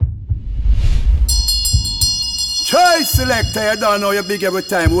Try Selecta, you don't know you're big every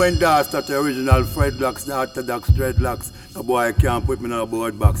time. When that's that the original Fredlocks, the orthodox dreadlocks. The boy can't put me in a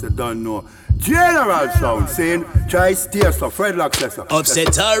board box, you don't know. General sound saying, try steer so Fredlocks says so.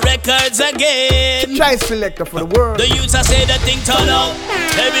 Upset our records again. Try Selecta for the world. The youths are say the thing turn up,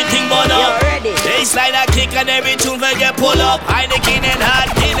 everything burn up. Baseline a kick and every tune will get pull up. Heineken and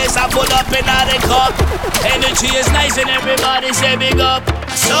hard Guinness I pull up in the cup. Energy is nice and everybody say big up.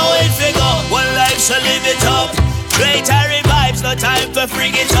 So it figure, one life so live it up. Great Harry vibes, no time for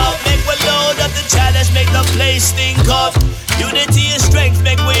freak it up. Make we load up the challenge, make the place stink up. Unity is strength,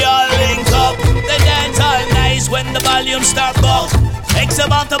 make we all link up. The dance all nice when the volume start buck. X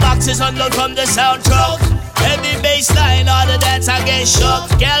amount of boxes unload from the sound truck. Heavy bassline, all the dance I get shook.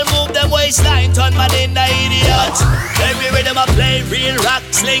 Girl move them waistline, turn man in the idiot. Every rhythm I play, real rock,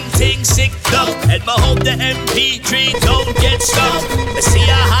 sling, ting, sick, duck. And me hope the MP3 don't get stuck. Me see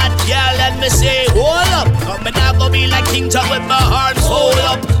a hot girl and me say, hold up. Coming out go be like King Tut with my heart full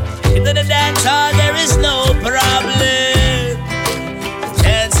up. Into the dance hall, there is no problem. The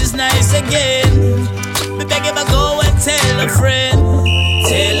dance is nice again. Me beg if I go and tell a friend.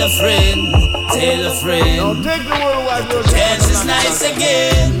 Tell a friend. Tell a friend. Don't take the worldwide world. Dance is nice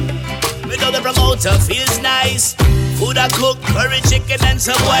again. We know the promoter feels nice. Food I cook, curry chicken and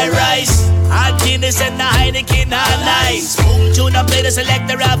some white rice. Hot Guinness and the Heineken are nice. Boom tune I play the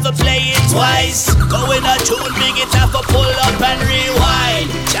Selecta, have to play it twice. Go in a tune, big it have to pull up and rewind.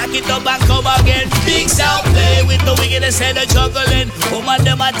 Jack it up and come again. Big sound play with the wickedness and the juggling. Woman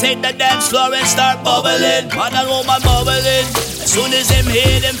them I take the dance floor and start bubbling. Man and woman bubbling. As soon as them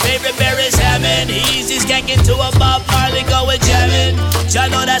hear them favorite berries hamming, easy skanking to a Bob Marley go with jamming. Y'all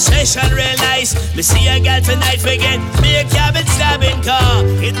know that session real nice. Me see a girl tonight forget me a cabin stabbing car.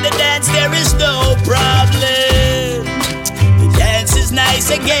 In the dance there is no problem. The dance is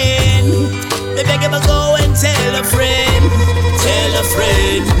nice again. They beg him to go and tell a friend. Tell a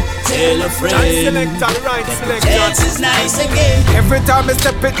friend. Tell a friend. Selecta, right, Selecta. Dance is nice again. Every time I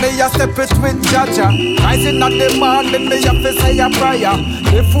step it, me I step it with Jaja. Rising at the morning, me have to say a prayer.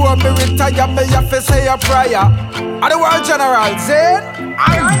 Before me retire, me have to say a prayer. Are the world general, Zane?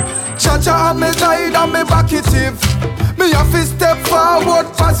 Jaja on me side and me back it if. Me have to step forward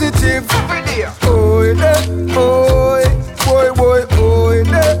positive. Oi, oi, boy, boy, oi,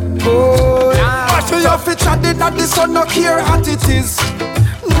 oi. Me have to chat it at the sun, no care at it is.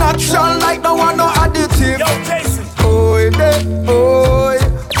 Natural like no one no additive. Yo, Jason. Oi, oi,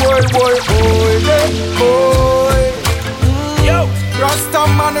 boy, boy, oi, oi. Yo. Rasta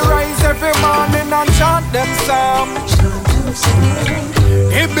man rise every morning and chant them songs.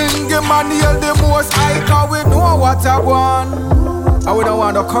 He bring him and heal the most high, cause we know what I want. And we don't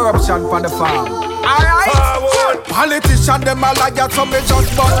want no corruption from the farm. Alright, politicians them a liar, so me just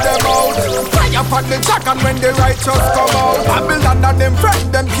burn them out. Fire for the jack and when the righteous come out. Babylon and them friends,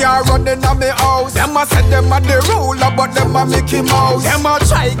 them can't run in a me house. Them a say them a the ruler, but them a Mickey Mouse. Them a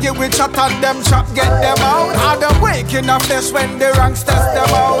try give we chat and them chop get them out. And them wake in the flesh when the ranks test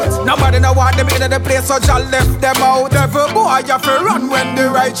them out. Nobody know want them in the place, so Jah left them out. Every boy have to run when the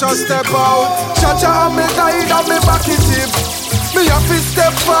righteous step out. Cha-cha and me died and me back it if. Me have to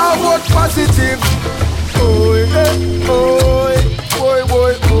step forward positive. Oi, oi, boy,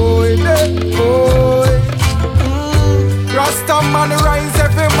 boy, oi, oi. Rasta man rise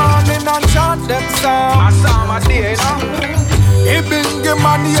every morning and chant them songs. A psalm a day, He bring him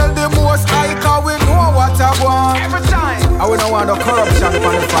and heal the most high, cause we know what I want. Every time. And we don't want no corruption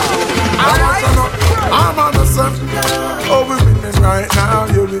on the farm. I'm innocent. Oh, we winning right now,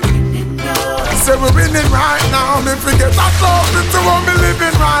 you be. Say we're winning right now. Me forget that love into what me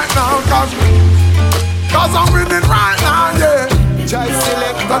living right now. Cause I'm winning right now, yeah. Try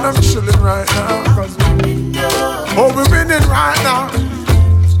Selecta. And I'm chilling right now. Oh, we're winning right now.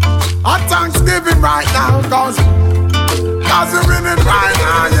 At Thanksgiving right now. Cause we're winning right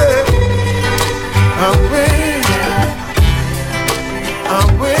now, yeah. I'm winning.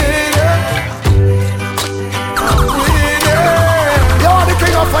 I'm winning. I'm winning. You're the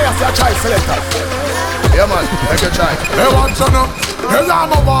king of fire, so try Selecta. Yeah man, make a try. Hey, want to know? Hey,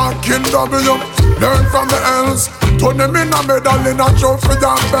 I'm a walking W. Learn from the else. Turn them in a medal in a trophy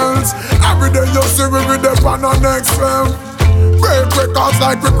and bells. Every day you see we with the pan on next film. Break records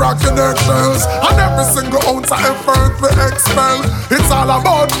like we cracking eggshells. And every single ounce of effort we expel. It's all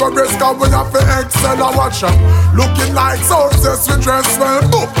about progress, cause we have to excel. I watch them looking like success, we dress well.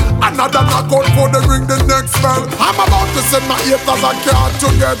 Boop, another knockout for the ring the next bell. I'm about to send my haters a card to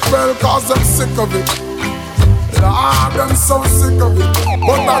get well, cause I'm sick of it. I'm so sick of it,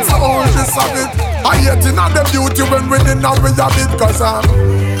 but that's the only gist of it. I hate in all the beauty when winning and we have it, cause I'm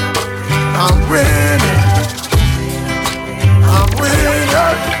winning. I'm winning.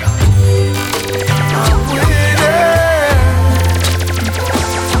 I'm winning.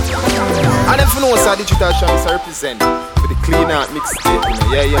 And if you know what's digital chance I represent for the clean out mixtape,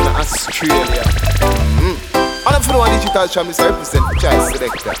 yeah, in Australia. And if you know digital chance I represent for Child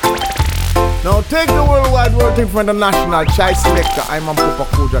Selecta. Now take the worldwide world thing from the national Child Selecta. I'm on Papa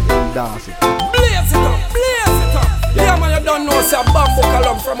Kojak in Darcy. Blaze it up, blaze it up. Yeah, man, you don't know, say Bamboo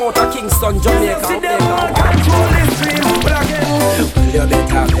Column from out of Kingston, Jamaica. See them all control this dream, but again, will you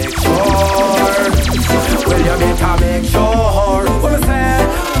better make sure? Will you better make sure? What I say?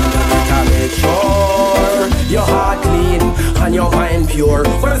 Will you better make sure your heart clean and your mind pure?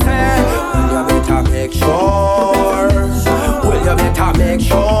 What I say? Will you better make sure? Will you better make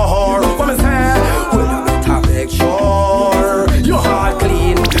sure? What I say? Will you better make sure your heart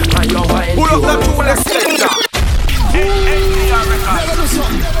clean and your mind pure? Pull up that tool and Selecta.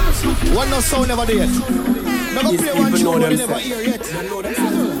 One no sound never did. Never play one tune we never hear yet.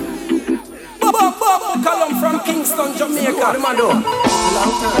 Bamboo Column from Kingston, Jamaica. Long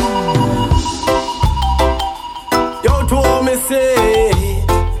time. Yo, to me say,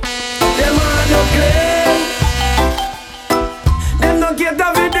 them are no claim. Them no get a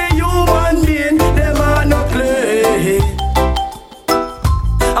with the human being. Them are no claim.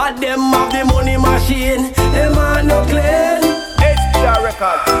 And them have the money machine. Them are no claim.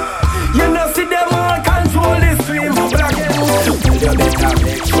 You know see them all control the stream. But again, will you better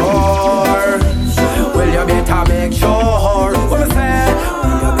make sure? Will you better make sure? What I say?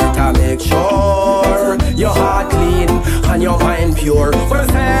 Will you better make sure your heart clean and your mind pure? What I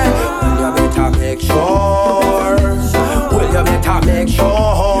say? Will you better make sure? Will you better make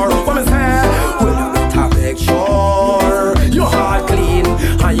sure? What I say? Will you better make sure your heart clean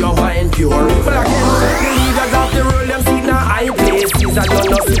and your mind pure? But again, the leaders of the world them see now high places. And you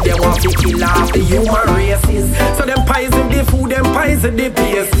know see them want to kill off the human races. So them poison the food, them poison the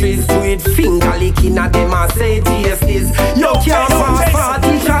pastries. Sweet finger licking at them and say taste this. You can't fast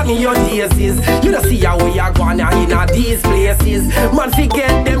party, shot me your daisies. You don't see how we are going in these places. Man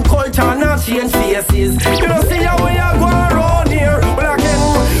forget them culture and not change faces. You don't see how we are going around here. Well again,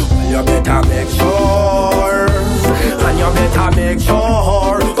 well you better make sure. And you better make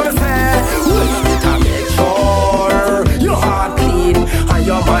sure. What I say? Well you better make sure your heart clean and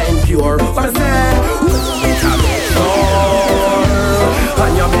your mind pure. What I say? Well you better make sure.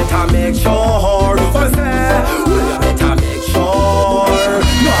 And you better make sure. What I say? Well you better make sure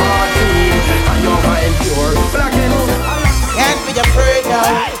your heart clean and your mind pure. But again, can't be afraid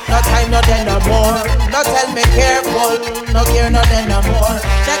now. No time, no then no more. No tell me careful. No care, no then no more.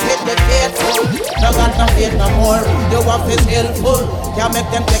 Check it, the faithful. No got no faith no more. You want to skillful. Can't make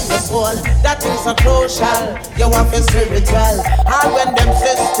them take the soul. That is so crucial. You want to spiritual. And when them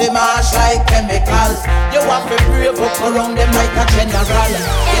system harsh like chemicals, you want to brave up around them like a general.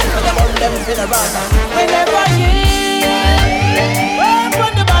 Yes, for them all them funeral. We never yield. Work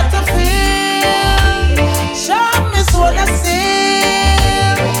on the battlefield. Show me soul I see.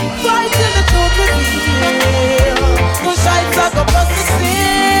 Fight till the truth reveal. No shites I go bust the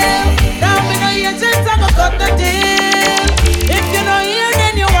seal. Now me no agents I go cut the deal. If you no hear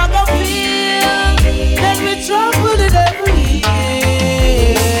then you want to feel. Then we trouble the devil here.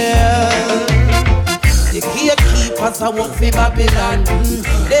 The gatekeepers I work for Babylon.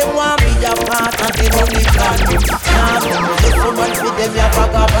 They want me a part of the money plan. If someone feed them a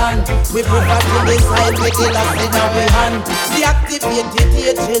vagabond, we prefer to decide with the last in our hand. The activated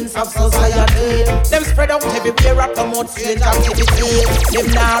agents of society, them spread out everywhere and promote strange activity. Them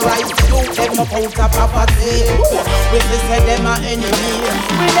not right to do, them up out of poverty. We say them are enemy.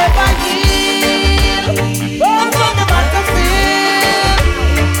 We never yield. Burn on the battlefield.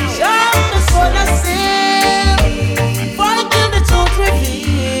 Shout the sword I seal. Fight till the truth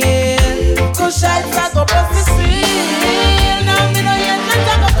reveal. Cause shites I go bust the seal. Now me no yet let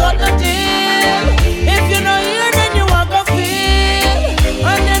I go cut the deal. If you no hear then you want to feel.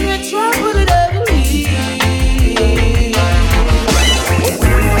 And then we trouble the devil.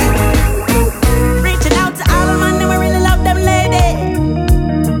 Reaching out to all the man, we really love them lady.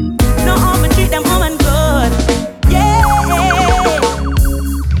 No harm, we treat them home and good.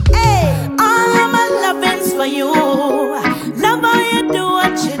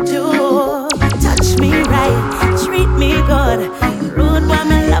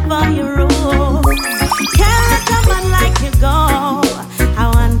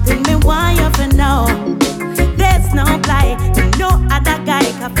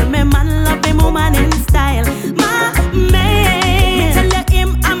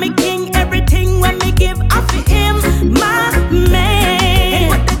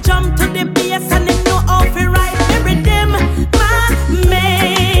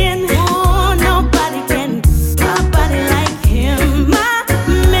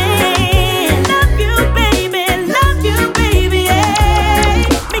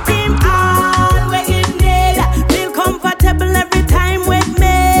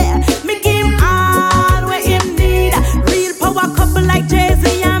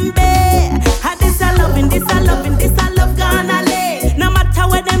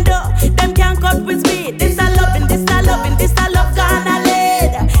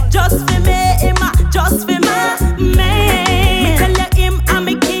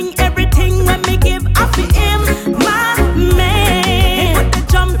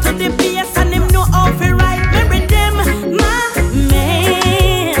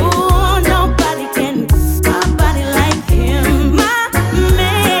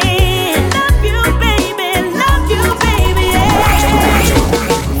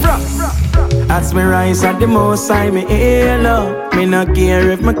 As me rise at the most high, me hail up. Me no care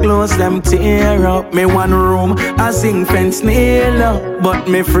if my clothes them tear up. Me one room, I sing fence nail up. But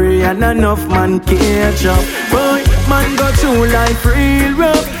me free and enough man catch up. Boy, man go through life real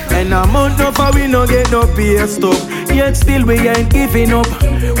rough. And a month of we no get no pay stop. Yet still we ain't giving up.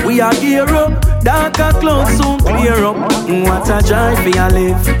 We are gear up. Darker clouds soon clear up. What a joy for your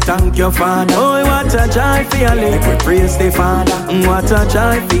live. Thank your Father. Oh, what a joy for your live. We praise the Father. What a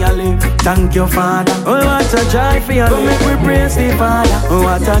joy for your live. Thank your Father. Oh, what a joy for your live. We praise the Father. Oh,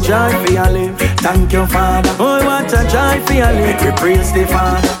 what a joy for your live. Thank your Father. Oh, what a joy for your live. We praise the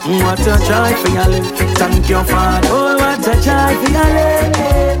Father. What a joy for your live. Thank your Father. Oh, what a joy for your live.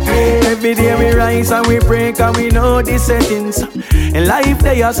 Every day we rise and we break and we know the settings. In life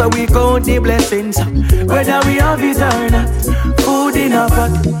they are so we count the blessings. Whether we have it or not, food in a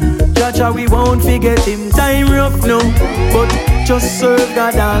pot. Judge we won't forget him. Time rough now, but just serve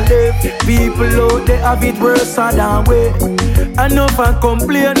God and live. People out there have it worse than we. Enough and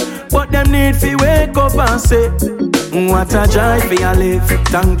complain, but them need to wake up and say, what a joy for your live.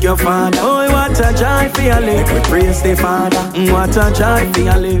 Thank your Father. Oh, what a joy for your live. We praise the Father. What a joy for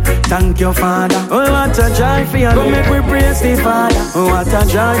your live. Thank your Father. Oh, what a joy for your live. Make we praise the Father. Oh, what a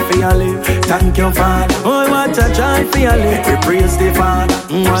joy for your live. Thank your Father. Oh, what a joy for your live. We praise the Father.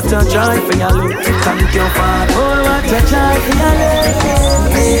 What a joy for your live. Thank your Father. Oh, what a joy for your live.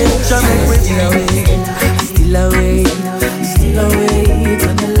 Still away, still away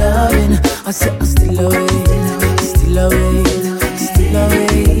on your loving. I said I'm still away. Still away, still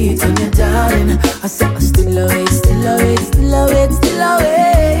away on your darling. I said I'm still away, still away, still away, still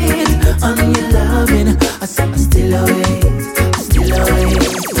away on your loving. I said I'm still away, still away,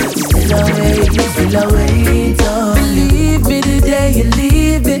 still away, still away. Believe me the day you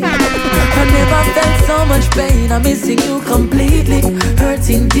leave it. I never felt so much pain. I'm missing you completely,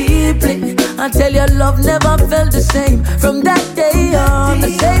 hurting deeply. I tell you, love never felt the same. From that day on, the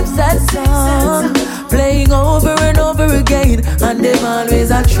same sad song playing over and over again. And them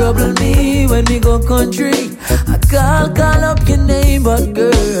always a trouble me when we go country. I call up your name, but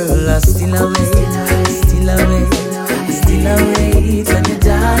girl, I still away, still away, still away on your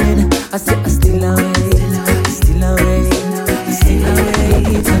darling. I said I still away, still away, still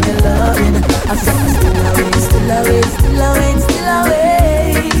away on your loving. I said I still away, still away, still away, still away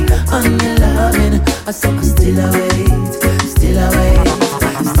on your loving. I said I still away, still away,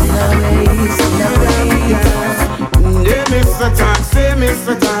 still away, still away. Hey, Mr. Tax, hey,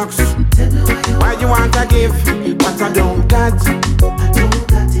 Mr. Tax. Why you want to give what I don't got?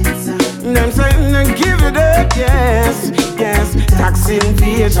 I'm saying give it up, yes, yes. Tax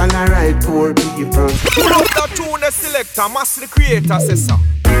invasion, alright, poor people. Put up that tune, the Selecta, master the creator, says so.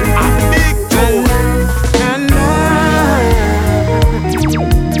 A big tune. And oh,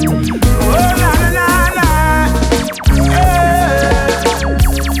 la, la, la.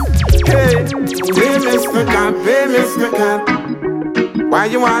 Hey, hey, Mr. Cap, hey, Mr. Cap. Why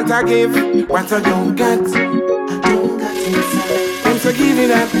you want to give what I don't got? So give it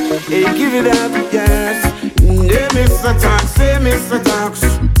up, hey, give it up, yes. Hey, Mr. Tax, hey, Mr. Tax.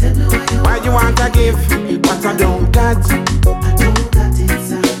 Why you want to give what I don't got?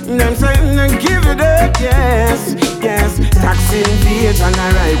 I'm saying give it up, yes, yes. Tax invasion,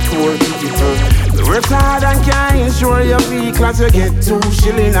 alright, poor people. Work hard and can't insure your vehicle, you get 2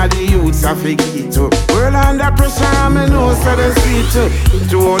 shilling at the youths of a ghetto. World under pressure, I know so they see too.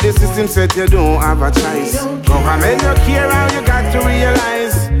 To all the system said you don't have a choice. Government you care how you got to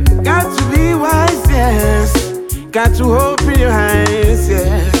realize. Got to be wise, yes. Got to open your eyes,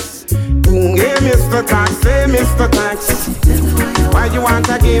 yes. Hey, Mr. Tax, hey, Mr. Tax. Why you want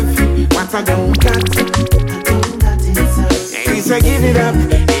to give what I don't got? Hey, say give it up,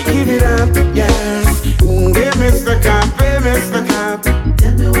 yes. Hey, Mr. Cap, hey, Mr. Cap.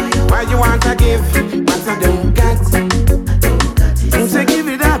 Why you want to give what I don't got? Say give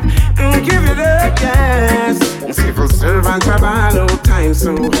it up, yes. Civil servants have all out time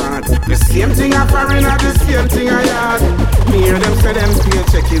so hard. The same thing I foreigner, the same thing I had. Me hear them say them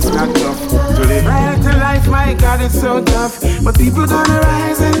paycheck is not tough. To live right to life, my God, it's so tough. But people gonna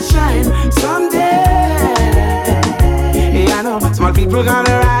rise and shine someday. Yeah, I know, small people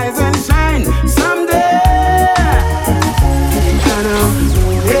gonna rise and shine someday. I know,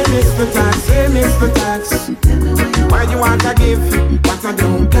 hey Mr. Tax, hey Mr. Tax. Why you want to give what I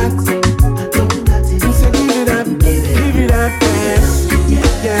don't got? So give it up, yes,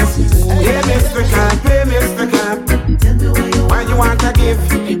 yes. Hey Mr. Cap, hey Mr. Cap. Why you want to give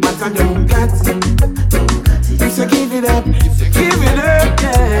what I don't got? So give it up,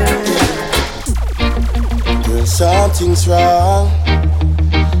 yeah. Girl, something's wrong.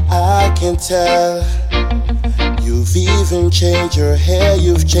 I can can tell. You've even changed your hair,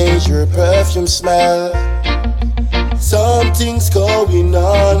 you've changed your perfume smell. Something's going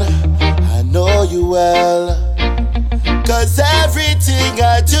on, I know you well. Cause everything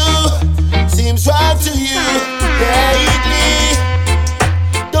I do seems wrong to you lately.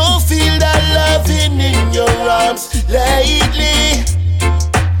 Don't feel that loving in your arms lately.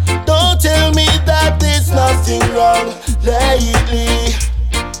 Don't tell me that there's nothing wrong lately.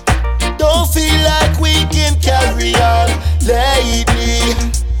 Don't feel like we can carry on lately.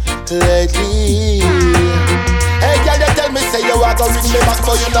 Hey girl, you tell me say you are gonna ring me back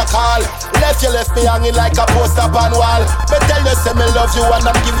but you not call. You left me hanging like a poster on wall. But tell you say me love you and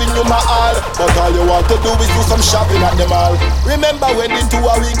I'm giving you my all. But all you want to do is do some shopping at the mall. Remember when the two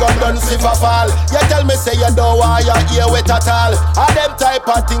of we got done silver fall. You tell me say you don't want your ear wet at all. All them type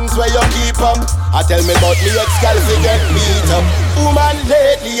of things where you keep up. I tell me about me ex-girl fi get beat up. Woman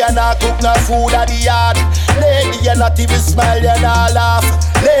lately you not cook no food at the yard. Lately you not even smile, you not laugh.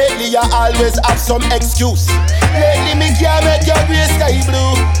 Lately you always have some excuse. Lately me can't make your gray sky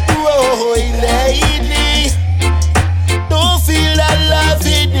blue. Whoa, lately don't feel that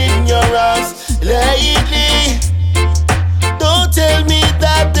loving in your arms. Lately don't tell me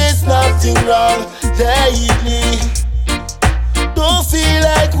that there's nothing wrong. Lately don't feel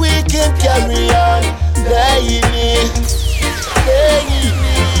like we can carry on. Lately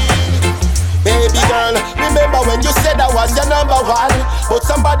baby girl, remember when you said I was your number one, but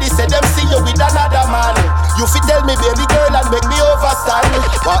somebody said them see you with another man. You fit tell me baby girl and make me overstand.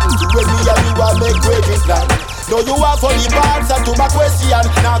 What do when me and you want make great plan? Now you have funny parts and to my question.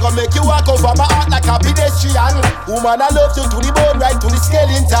 Now gonna make you walk over my heart like a pedestrian. Woman I love you to the bone, right to the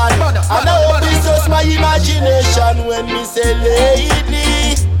skeleton. And I hope it's just my imagination when me say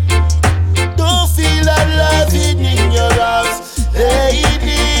lately. Don't feel that loving in your arms.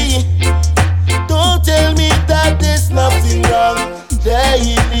 Lately don't tell me that there's nothing wrong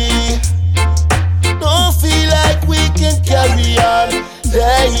lately. Don't feel like we can carry on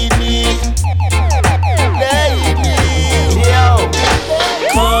lately. Yo,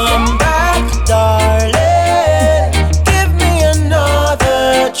 come back, darling. Give me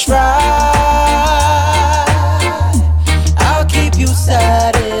another try. I'll keep you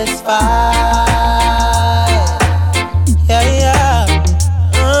satisfied.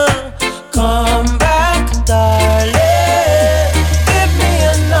 Come back, darling. Give me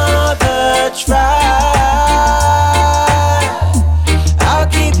another try. I'll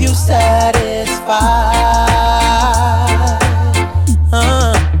keep you satisfied.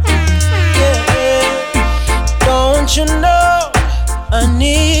 Don't you know I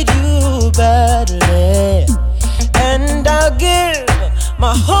need you badly, and I'll give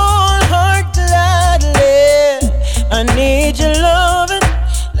my whole heart gladly. I need your loving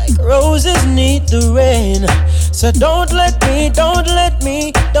like roses need the rain. So don't let me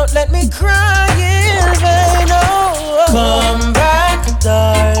cry in vain. Oh, come back,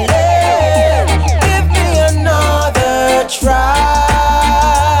 darling. Give me another try.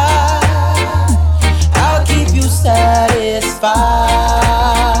 I'll keep you satisfied.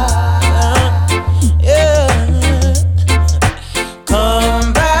 Yeah.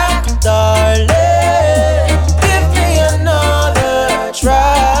 Come back, darling. Give me another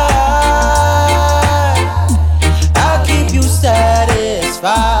try. I'll keep you satisfied.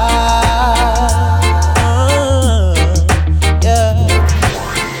 Yeah.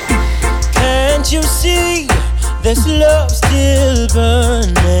 Can't you see this love still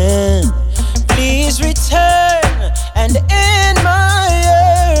burning? Please return and end my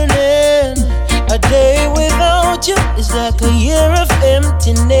yearning. A day without you is like a year of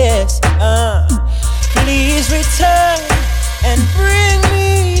emptiness. Please return and bring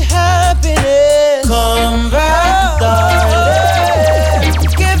me happiness. Come back, darling.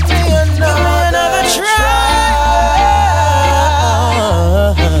 Give me another try.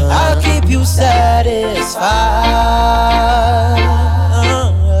 I'll keep you satisfied.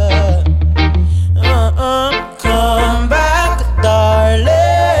 Come back,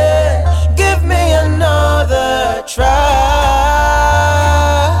 darling. Give me another try.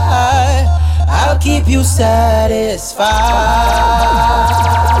 I'll keep you satisfied.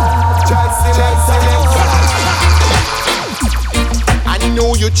 I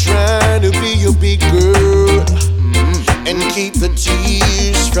know you're trying to be a big girl and keep the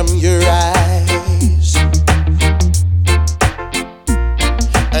tears from your eyes.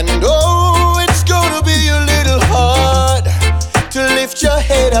 And oh, it's gonna be a little hard to lift your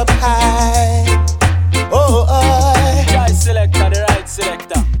head up high. Oh, Right selector, the right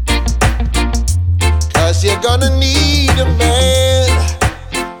selector. 'cause you're gonna need a man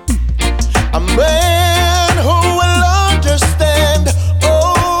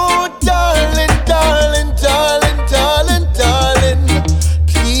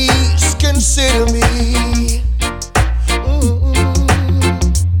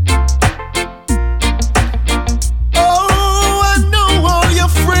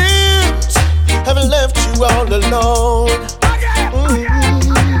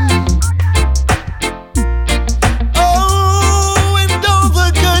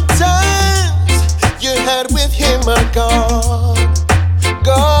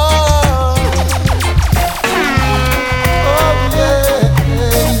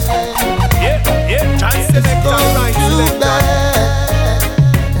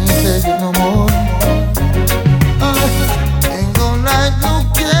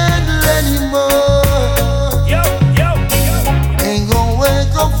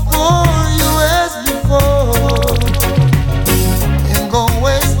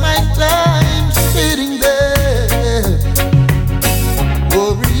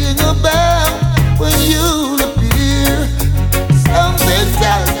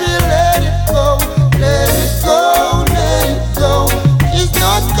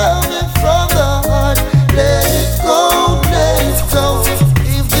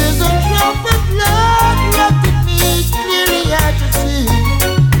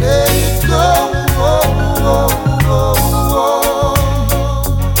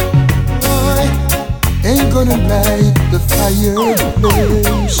gonna light the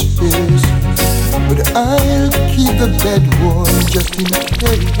fireplace, but I'll keep the bed warm just in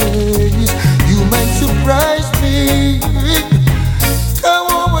case you might surprise me. Come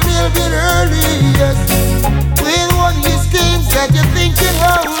home a little bit early, yes, with one of these things that you're thinking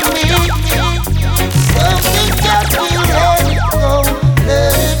of me. Something that will let it go,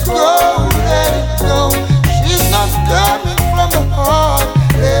 let it go, let it go. She's not coming from the heart.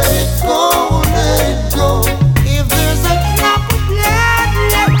 Let it go, let it go. If there's a drop of blood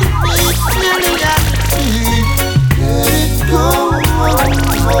left to beat, clearly I can see. Let it go,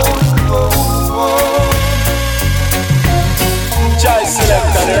 Child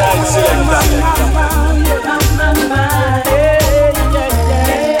Selecta, the right Selecta.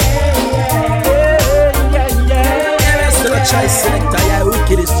 Child Selecta, yeah,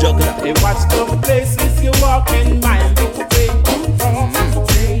 wickedest juggler. Hey, watch the places you walk in, mind the way you from.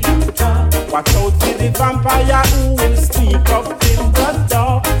 Watch out for the vampire who will speak up in the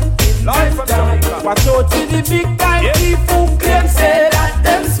dark. Watch out for the big time people who claim say that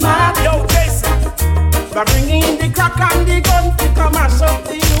them smart. Yo, Jason, they're bringing the crack and the gun to come and shut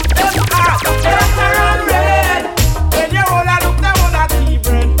the youth them hard. Better and red. When you all a look, they all a tea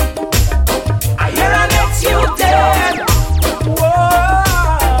bread. I hear a next you dead.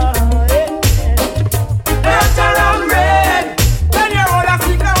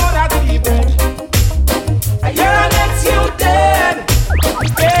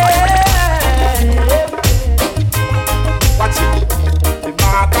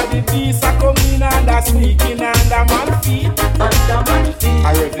 Sneaking under man feet.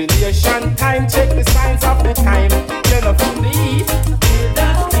 A revelation time. Check the signs of the time. You know feel the heat.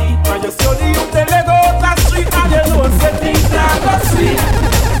 When you saw the youth they leg out the street and you know say things not go sweet.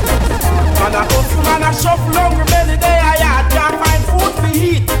 Man a hustle, man a shuffle hungry belly day a yard can't find food to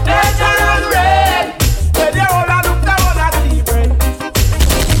eat. Danger and red. When you all a look down on a tea bread.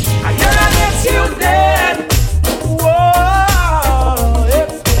 And you're not get you dead.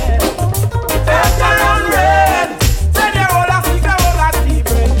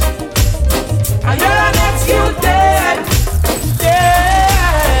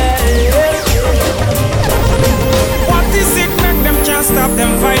 Stop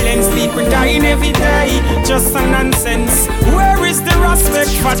them violence, people dying every day. Just a nonsense. Where is the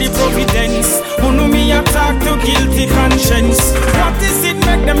respect for the providence? Who know me attack to guilty conscience? What is it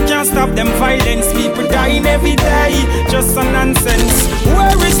make them can't stop them violence? People dying every day. Just a nonsense.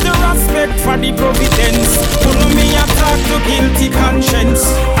 Where is the respect for the providence? Who know me attack to guilty conscience?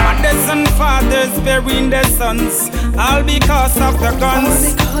 Mothers and fathers burying their sons, all because of the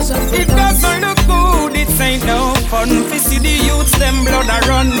guns. It doesn't look good, it ain't no fun. We see the youths, them blood a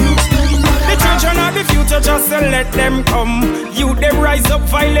run. The children of the future, just to let them come. You them rise up,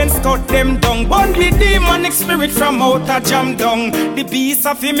 violence cut them down. Burn the demonic spirit from out a jam down. The beast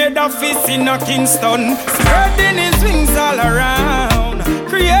of him made of fist in a Kingston, spreading his wings all around,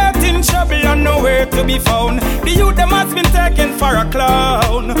 creating trouble and nowhere to be found. The youth them has been taken for a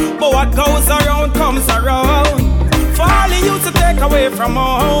clown, but what goes around comes around. For all the youth to take away from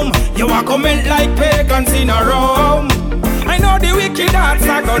home, you are coming like pagans in a Rome. I know the wicked hearts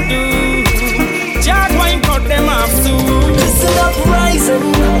are gonna do. Jack wine cut them off soon. Listen up,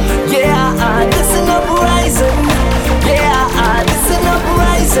 rising, yeah. Listen up, rising, yeah. Listen up,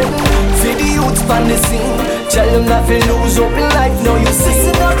 rising. See the youths on the scene. Tell them not to lose hope in life. No, you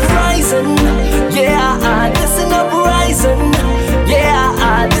listen up, rising, yeah. Listen up, rising,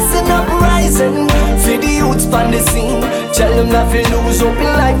 yeah. Listen up, rising. See the youths on the scene. Tell them not to lose hope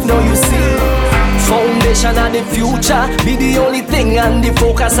in life. No, you see. Foundation of the future be the only thing, and the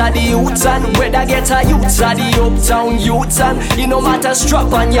focus of the youths. And whether get a youths or the uptown youths, and it no matter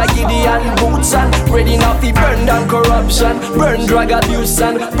strap on your Gideon boots, and ready now to burn down corruption, burn drug abuse,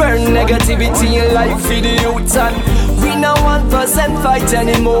 and burn negativity in life for the youths. And we no 1% fight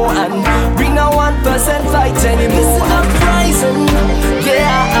anymore, and we no 1% fight anymore. Listen up, rising,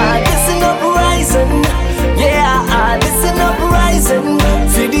 yeah. Listen up, rising, yeah. Listen up, rising.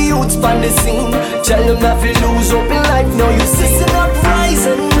 For the youths on the scene. Tell them not to lose hope in life. No, you listen up,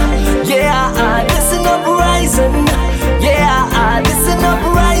 rising, yeah. Listen up, rising, yeah. Listen up,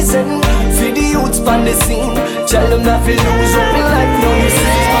 rising. For the youths on the scene. Tell them not to lose hope in life. No, you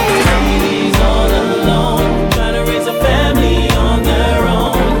see. Families all alone, trying to raise a family on their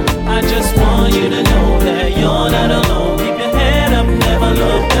own. I just want you to know that you're not alone. Keep your head up, never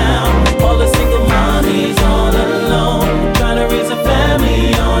look down. All the single mommies all alone, trying to raise a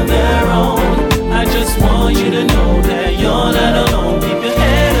family on their own. I just want you to know that you're not alone. Keep your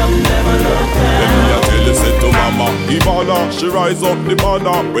head up, never look down. Let me tell you, say to mama, if all Ghana. She rise up the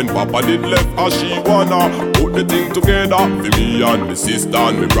banner when Papa did left as she wanna. Put the thing together for me and me sister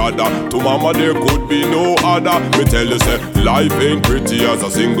and me brother. To mama there could be no other. Me tell you say life ain't pretty as a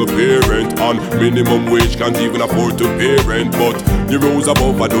single parent, and minimum wage can't even afford to pay rent. But the rows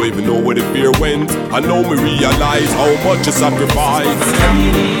above I don't even know where the fear went. And now me realize how much you sacrifice.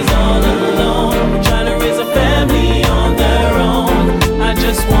 Ladies all alone, trying to raise a family on their own. I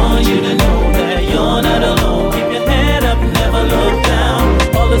just want you to know that you're not alone. Keep your head up, never look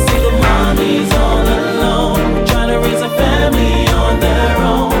down. All the single mommies all alone, trying to raise a family on their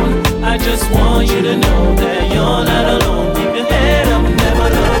own. I just want you to know that you're not alone. Keep your head up, never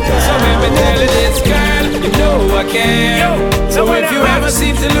look down. So let me tell you this, girl, you know I care. So if you ever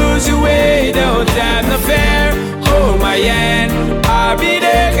seem to lose your way, don't have no fear. Hold my hand, I'll be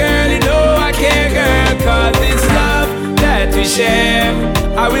there, girl. You know I care, girl. Cause it's love that we share.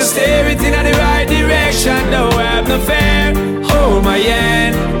 I will steer it in the right direction, don't have no fear. Hold my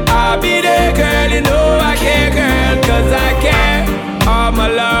hand, I'll be there, girl. You know I care, girl. Cause I care. All my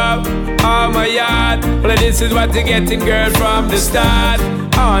love, all my yard. Well, this is what you're getting, girl, from the start.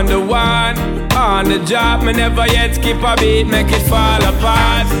 On the one, on the job, me never yet skip a beat, make it fall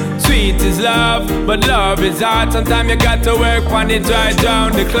apart. Sweet is love, but love is hard. Sometimes you got to work on it right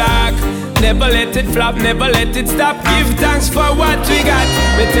down the clock. Never let it flop, never let it stop. Give thanks for what we got.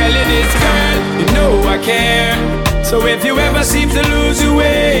 Me tell you this, girl, you know I care. So if you ever seem to lose your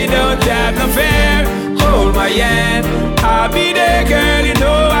way, don't have no fear. Hold my hand, I'll be there, girl. You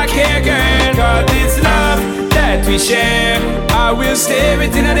know I care, girl. Cause it's love that we share. I will steer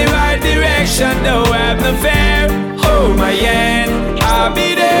it in the right direction, don't have no fear. Hold my hand, I'll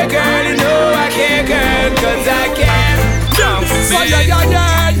be there, girl. You know I care, girl. Cause I care.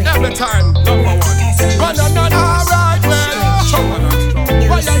 Every time, number one. Alright, well.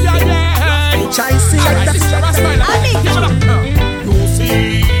 You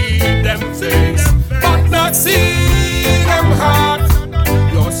see them things, but not see them heart.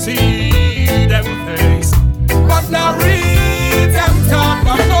 You see them face, but not read them talk.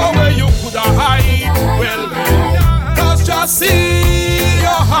 But know where you could hide. Well, cause just see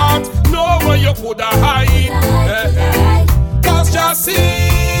your heart. Know where you could hide. Cause just see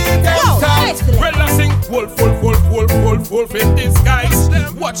them talk. Well, I sing full in disguise.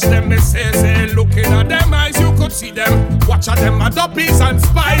 Watch them, they say, looking at them eyes. You could see them, watch at them at the peas and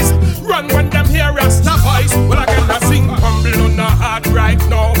spice. Run when them hear Rasta voice. Well, I cannot sing humble on the heart right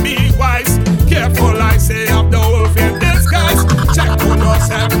now. Be wise, careful, I say, of the wolf in disguise. Check on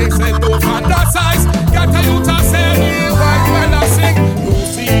yourself, they say, no fantasize. Get a youth to say, white when I sing. You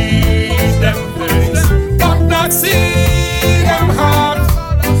see them face, but not see them heart.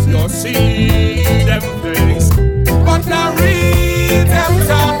 You see them face, but not read them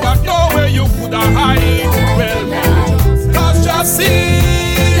talk. But know where you could hide. Well, cause just see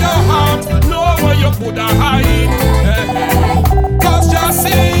your heart. Know where you could hide. Cause just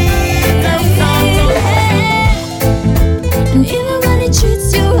see them talk. And even when it treats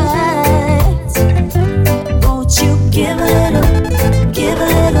you right, won't you give a little,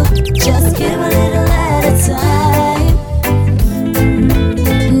 just give a little at a time.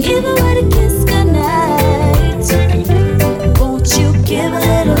 And even when it kiss goodnight, won't you give a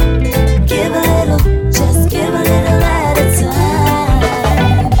little, just give a little at a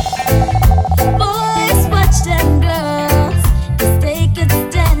time. Boys, watch them girls, 'cause they could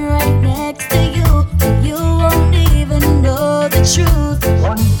stand right next to you, and you won't even know the truth.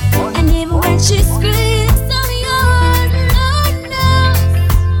 And even when she screams on your Lord knows,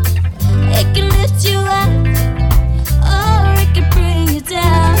 it can lift you up, or it can bring you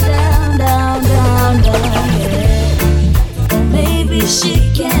down, yeah. Or maybe she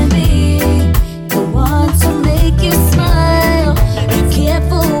can be the one to make you smile. Be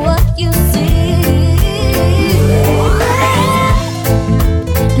careful what you see.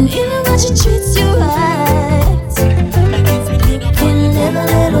 And even when she treats you right, you can live a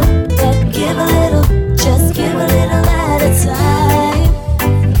little, but give a little, just give a little at a time.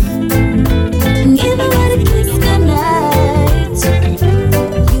 And even when it kicks goodnight,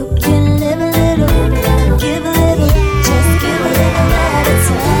 you can live a little, give a little, just give a little at a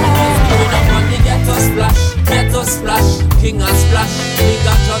time. Ghetto splash, king and splash. We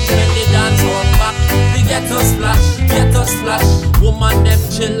got judgment, the dance on back. The ghetto splash. Woman them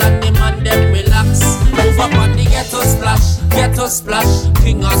chill and the man them relax. Move up on the ghetto splash,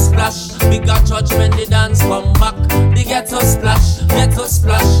 king and splash. We got judgment, the dance come back. The ghetto splash.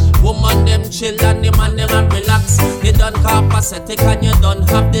 Woman them chill and the man them relax. They done carp a pathetic and you don't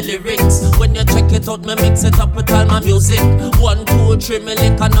have the lyrics. When you check it out, me mix it up with all my music. 1, 2, 3, me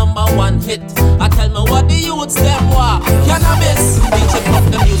lick a #1 hit. I tell me what the youths them want. Cannabis, DJ pop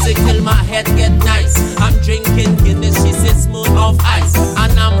the music till my head get nice. I'm drinking Guinness, she says smooth off ice.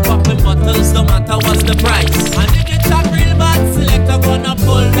 And I'm popping bottles, no matter what's the price. And if it's a real bad Selecta, gonna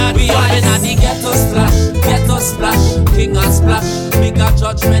pull that. We up in the ghetto splash, king and splash. Bigger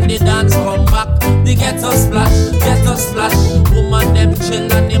judgment, the dance come back. The ghetto splash. Woman them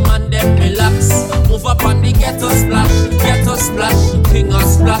chill and the man them relax. Move up on the ghetto splash, king and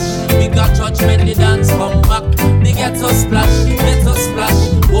splash. Bigger judgment, the dance come back. The ghetto splash.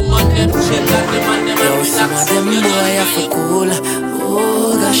 Woman them chill and the man them relax. Some of them boy have to cool.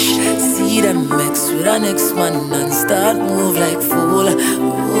 Oh gosh, see them mix with an next man and start move like fool.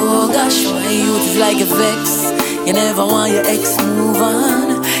 Oh gosh, my youth is like a vex. You never want your ex move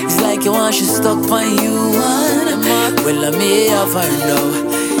on. It's like you want you stuck by you one. Well, I may have her now.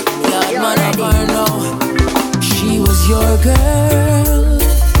 God, man, have her now. She was your girl,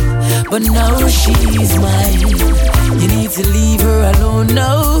 but now she's mine. You need to leave her alone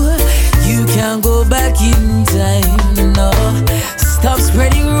now. You can't go back in time, no. Stop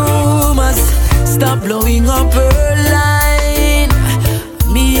spreading rumors, stop blowing up her line.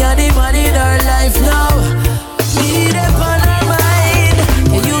 Me and the man in her life now. Me up on her mind.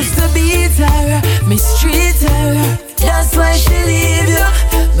 You used to beat her, mistreat her. That's why she leave you.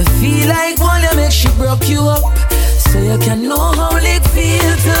 Me feel like one that make she broke you up, so you can know how it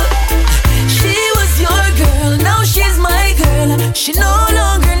feel to. She was your girl, now she's my girl. She no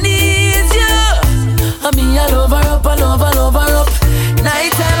longer needs you. I mean, I love her up, I love her up.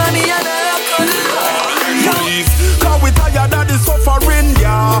 Night time, I mean, I Please, cause we tired of the suffering,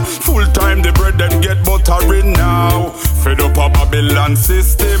 yeah. Full time the bread them get buttering now. Fed up a Babylon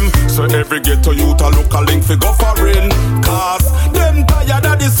system, so every ghetto youth a look a link fi go foreign. Cause them tired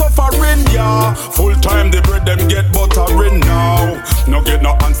of the suffering, yeah. Full time the bread them get buttering now. No get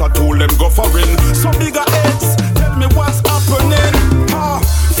no answer to them go foreign. So bigger heads, tell me what's happening.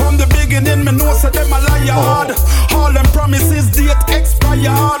 From the beginning, me know say them a liar. All them promises date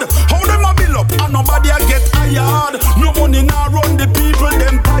expired. How them a build up and nobody a get hired. No money now run the people,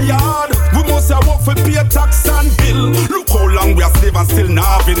 them tired. We must have work for pay tax and bill. Look how long we are slave and still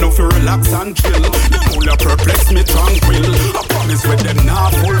now have enough to relax and chill. Them only perplex me tranquil. I promise with them now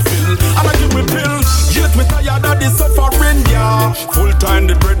fulfill. And I give me pill. Yet we tired of the suffering, yeah. Full time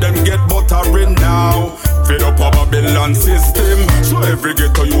the bread them get buttering now. Fed up a Babylon system, so every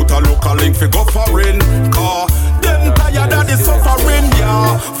ghetto youth a look a link fi go foreign. Cause them tired of the suffering,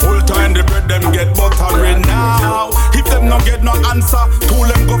 yeah. Full time the bread them get buttering now. If them no get no answer, tool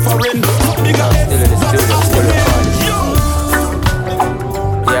them go foreign. Bigger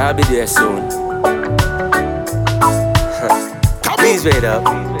yeah, I'll be there soon. Please wait up.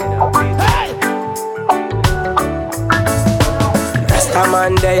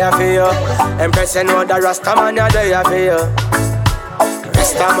 Rastaman there for you. Impressing what the Rastaman there for you.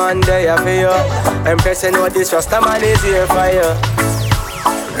 Rastaman there for you. Impressing what this Rastaman is here for you.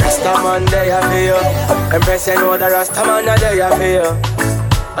 Rastaman there for you. Impressing what the Rastaman there for you.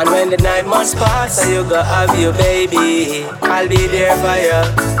 And when the 9 months pass and you go have your baby, I'll be there for you.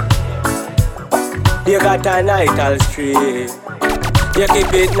 You got a night all straight. You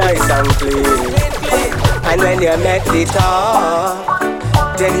keep it nice and clean. And when you make the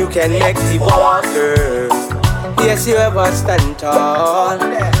talk, then you can make the walker. Yes, you ever stand tall,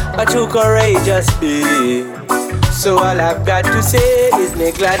 but you courageous be. So all I've got to say is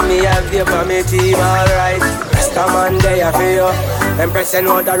me glad me have you for me team, alright. Rastaman there for you. Impressing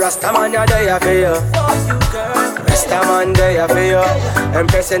what the Rastaman there for you. Rastaman there for you.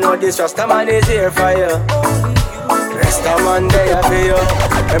 Impressing what this Rastaman is here for you. Rastaman there for you.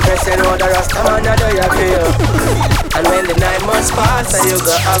 Impressing what the Rastaman there for you. And when the 9 months pass and you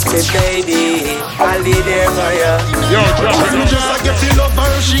go up with baby, I'll be there for you. Yo, just like if you love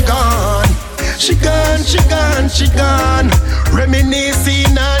her, she gone. She gone, she gone, she gone.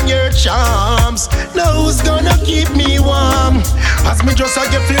 Reminiscing on your charms. Now who's gonna keep me warm? As me just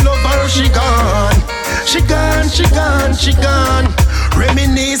like if you love her, she gone. She gone, she gone, she gone.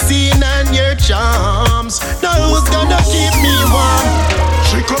 Reminiscing on your charms. Now who's gonna keep me warm?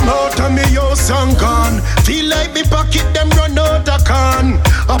 She come out of me house and gone. Feel like me pocket them run out of can.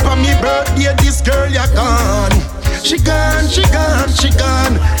 Up on me birthday, this girl ya gone. She gone, she gone, she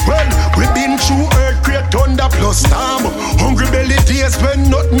gone. Well, we been through earthquake, thunder plus storm. Hungry belly days when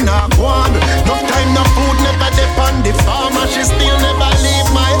nothing a gone. No time, no food, never depend the farmer. She still never leave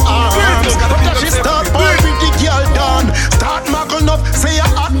my arms. But she start boy with the girl done. Start muggle up, say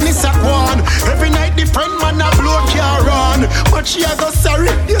her hotness a gone. Every night the friend man a blow car on. but she a go sorry.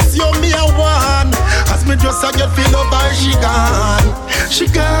 This you me a one. As me just a get feel up her, she gone. She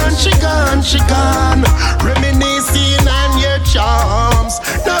gone, she gone, she gone. Reminiscing on your charms.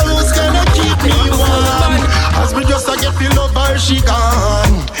 Now who's gonna keep me warm? As me just a get feel up her, she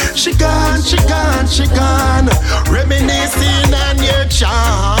gone. She gone, she gone, she gone. Reminiscing on your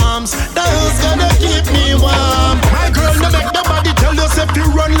charms. Now who's gonna keep me warm? My girl, no make nobody tell you if you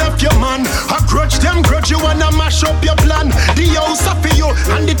run left your man. I grudge them, grudge you wanna mash up your plan. The house up for you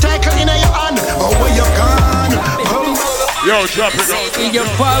and the title in your hand. Oh, where you gone? Yo, drop it down. You're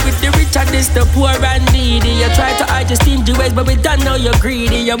poor with the rich and this the poor and needy. You try to hide your stingy ways, but we don't know you're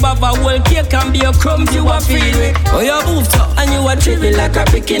greedy. You have a whole cake and be a crumbs you are feed with. Oh, you moved up and you are tripping like a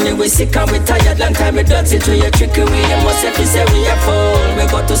bikini. We sick and we tired, long time we done it to you tricking. We must have to say we are full. We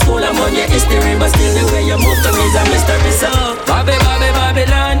go to school and on your history, but still the way you move to me is a mystery. So, Bobby, Bobby,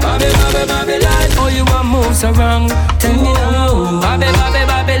 Babylon, Bobby, Bobby, Babylon. Oh, you want moves so wrong? Tell me now. Bobby, Bobby,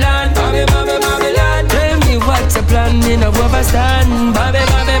 Babylon, Bobby, Bobby, Babylon. Tell me what's the plan, you know, overstand. Bobby,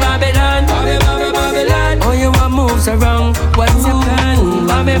 Bobby, Babylon, Bobby, Bobby, Babylon. Oh, you want moves so wrong? What's the plan?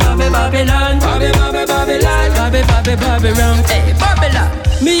 Bobby, Bobby, Babylon, Bobby, Bobby, Babylon, Bobby, Bobby, Babylon. Hey, Babylon.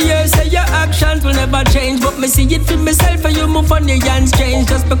 Me here say your actions will never change, but me see it for myself and you move on your hands change.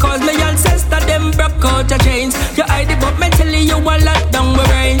 Just because my ancestor them broke out your chains, you hide it but mentally you a lock down my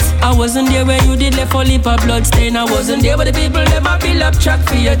brains. I wasn't there when you did left a leap of blood stain. I wasn't there with the people them a build up track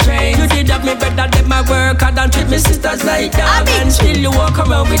for your train. You did have me better than my work, I don't treat me sisters like that, and still you walk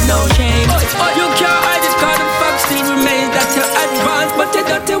around with no shame. You can't hide it cause the fact still remains that you're advanced, but your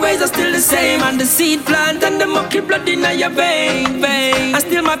dirty ways are still the same. And the seed plant and the mucky blood in your vein.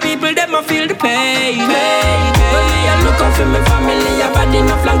 Still my people, them a feel the pain. When me a look out for my family, I've had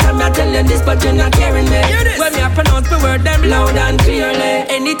enough long time I tell you this, but you're not hearing me. When me a pronounce the word, them loud and clearly.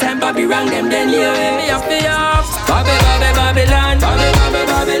 Anytime Bobby wrong them, then hear me off the off. Bobby, Bobby, Babylon, Bobby, Bobby,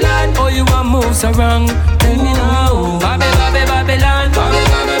 Babylon. Oh, you want move so wrong? Tell me now. Bobby, Bobby, Babylon, Bobby,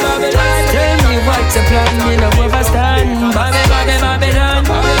 Bobby, Babylon. Tell me what's the plan, you know overstand. Bobby, Bobby, Babylon,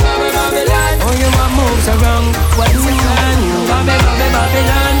 Bobby, Bobby, Babylon. Oh, you want move so wrong? What's the plan? Bobby, Bobby,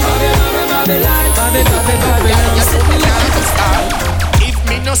 Babylon, Bobby, Bobby, Babylon, Bobby, Bobby, Babylon. You said me like a star. If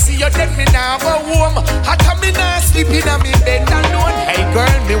me no see you, then me now go home. How come me not sleeping on me bed alone? Hey girl,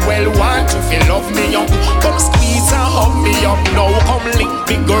 me well want you feel love me up. Come squeeze and hug me up. Now come link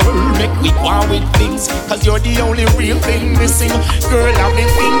me girl, make we go on with things. Cause you're the only real thing missing. Girl, I've been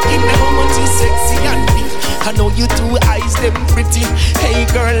thinking how much you sexy and big. I know you two eyes them pretty. Hey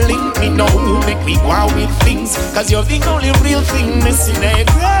girl, link me now, make me go on with things. Cause you're the only real thing missing. Hey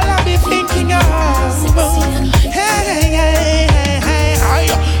girl, I've been thinking of hey.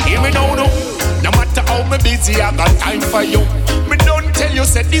 Hear me now, no matter how me busy, I got time for you. Me don't tell you,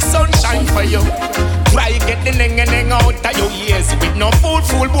 said the sunshine for you. Try get the neng out of your ears. With no fool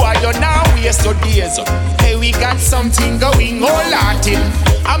boy, you now waste your days. Hey, we got something going all hearted.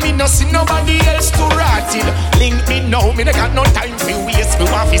 I mean, no see nobody else to rot it. Link me now, me no got no time for waste. Me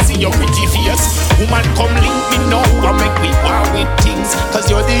want to see your pretty face. Woman, come link me now, and make we war with things. Cause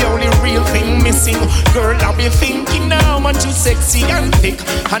you're the only real thing missing. Girl, I'll be thinking now, man, you sexy and thick.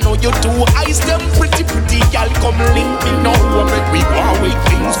 I know you two eyes, them pretty, y'all come link me now, and make we war with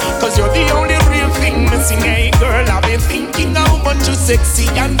things. Cause you're the only real thing missing. Hey girl, I've been thinking how much you sexy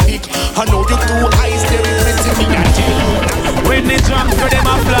and thick. I know you two eyes, them pretty, me and you. When they jump for them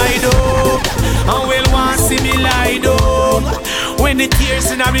a fly down, and well want see me lie down. When the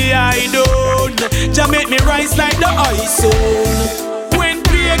tears in me eye down, just make me rise like the ice zone. When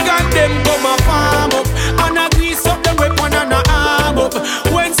pagan them come a farm up, and I grease up them weapon and a arm up.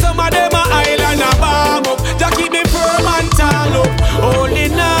 When some of them a island a bomb up, just keep me firm and tall up.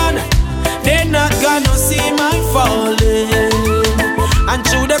 Holding on, they not gonna see my falling. And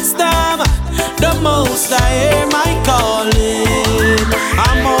through the storm, the most I hear my calling.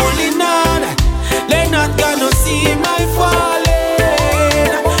 I'm holding on, they're not gonna see my falling.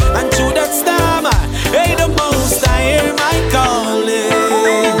 And through that storm, hey, the most I hear my calling.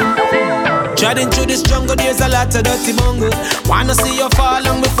 Treading through this jungle, there's a lot of dirty bungle. Wanna see you fall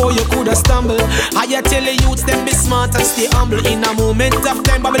long before you coulda stumble. I tell the youths them be smart and stay humble. In a moment of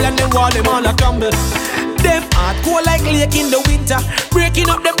time, Babylon them wall them all a crumble. Them hardcore like lake in the winter. Breaking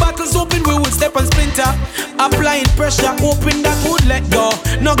up the bottles open, we will step and splinter. Applying pressure, hoping that would let go.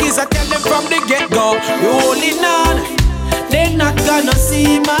 Nuggies I tell them from the get-go. We're holding on, they're not gonna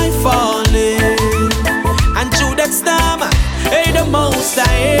see my falling. And through that storm, hey, the most I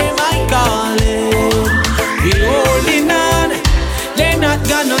hear my calling. We're holding on, they're not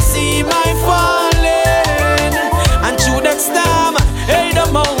gonna see my falling. And through that storm, hey, the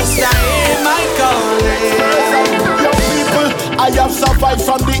most I hear my calling. Young people, survive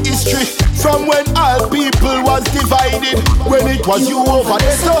from the history. From when all people was divided. When it was you over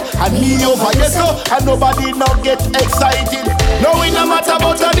there so, and me over there so, and nobody now get excited. No, it no matter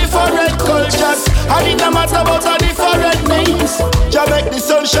about the different cultures, and it no matter about the different names. Just make the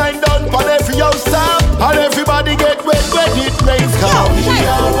sunshine down on every house top, and everybody get wet when it rains. Cause we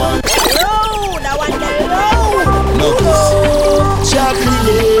are one. Low, that one get low. Look, Jah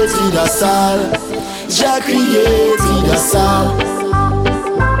created us all. Jah created us all.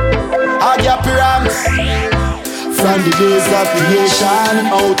 I get pyramids from the days of creation,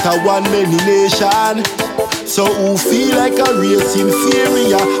 out of one many nation. So who feel like a race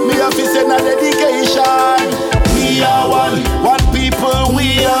inferior? Me have to send a dedication. We are one people.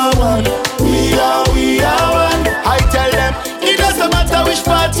 We are one. We are one. I tell them it doesn't matter which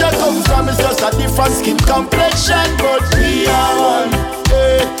part you come from. It's just a different skin complexion, but we are one.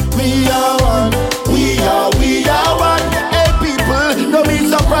 Hey, we are one. We are one. Hey people, don't be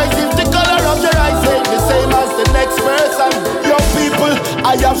surprised if the color of your eyes ain't the same as the next person. Young people,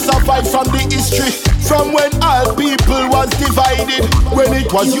 I have survived from the history. From when all people was divided. When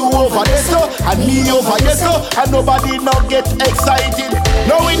it was you over there so, and me over there so, and nobody now get excited.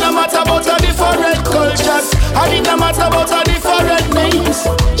 No, it no matter about the different cultures, and it no matter about the different names.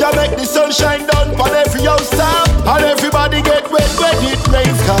 Just make the sunshine down on every house top, and everybody get wet when it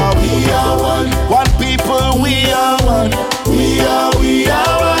rains. Cause we are one people. We are one. We are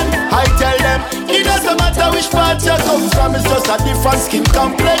one. I tell them it doesn't matter which part you come from. It's just a different skin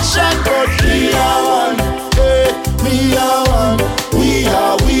complexion, but we are one. Hey, we are one. We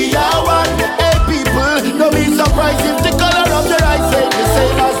are one. Hey people, don't be surprised if the color of your eyes ain't the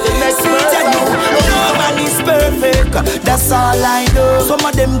same as the next person. No man is perfect, that's all I know. Some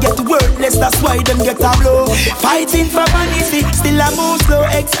of them get worthless, that's why them get a blow. Fighting for vanity, still a move slow.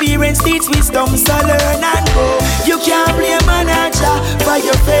 Experience teach wisdom, so learn and grow. You can't blame a manager for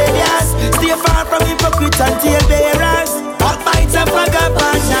your failures. Stay far from hypocrites and talebearers. Backbiters,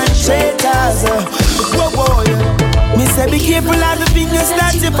 vagabonds and traitors. Whoa, whoa, yeah. Me say be careful of the fingers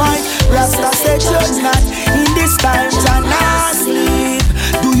that you point. Rasta say judge not in this time, and not sleep.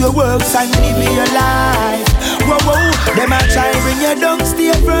 Do your works and live your life. Whoa, whoa, them a try bring you down,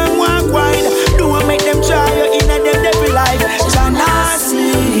 stay firm, walk wide. Don't make them try you in a them devil life. Shall not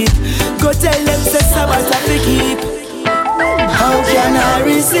sleep. Go tell them say Sabbath to keep. How can I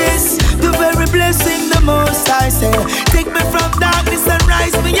resist the very blessing the Most High say? Take me from darkness and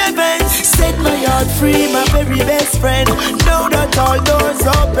rise me again. Set my heart free, my very best friend. Know that all doors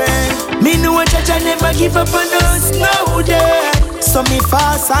open. Me know that I never give up on us, no day. So me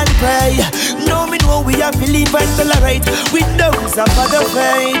fast and pray. No me know we have to live and tolerate with those of other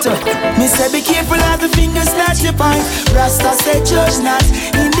faith. Me say be careful of the fingers that you point. Rasta say judge not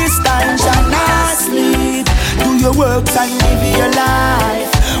in this time, shall not sleep. Do your works and live your life.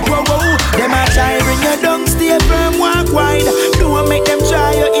 Whoa, whoa, them a try bring you down, stay firm, walk wide. Don't make them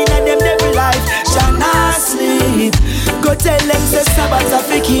try you in a them devil life. Shall not sleep. Go tell them say Sabbath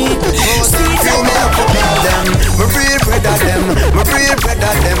to keep. Feel me up about them, my real brother them. My real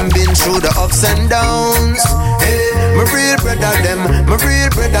brother them been through the ups and downs. Hey, my real brother them, my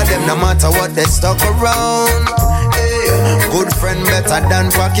real brother them. No matter what they stuck around. Good friend better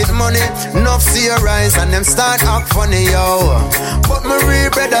than pocket money. Enough see your eyes and them start act funny, yo. But my real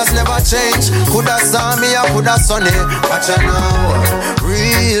brothers never change. Coulda saw me or coulda sunny. Watch out now.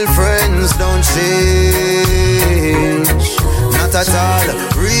 Real friends don't change. Not at all.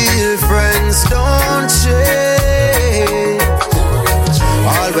 Real friends don't change.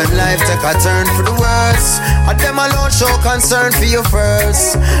 All when life take a turn for the worse, and them alone show concern for you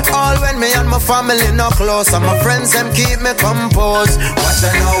first. All when me and my family not close, and my friends them keep me composed. Watch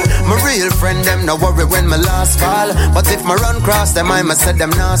I know, my real friend them no worry when my last fall. But if my run cross them, I must say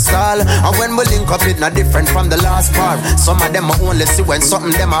them not stall. And when we link up it not different from the last part. Some of them I only see when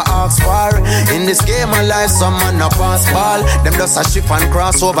something them I ask for. In this game of life, some man a pass ball. Them just a shift and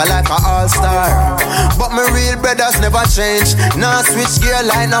cross over like a all-star. But my real brothers never change. Nah switch gear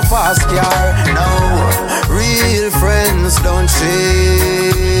line a fast car. No, real friends don't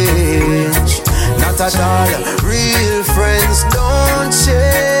change. Not at all. Real friends don't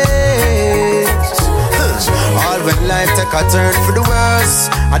change. All when life take a turn for the worse,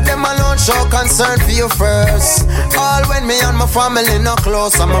 and them alone show concern for you first. All when me and my family not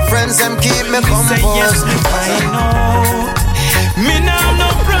close, and my friends them keep me composed. Yes, I know. Me now no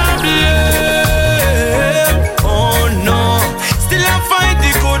problem. Oh no. Still I fight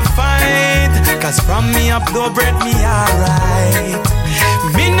the good fight, cause from me up though bread me alright.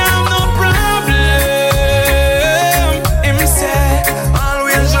 Me now no problem. Him say,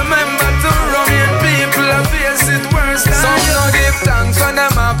 always remember to run your people and face it worse than some no give thanks for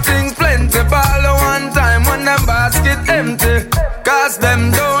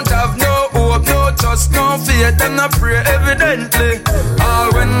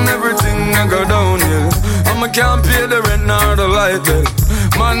can't pay the rent nor the light bill.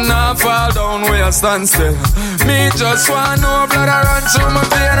 Man now fall down where I stand still. Me just want no blood I run through my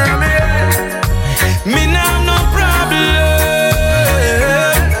vein and me head. Me now no problem.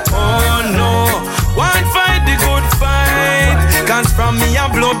 Oh no, won't fight the good fight. Cause from me a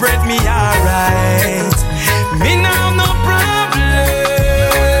blow bread me alright. Me now no problem.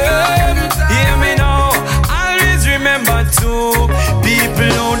 Hear me now, always remember to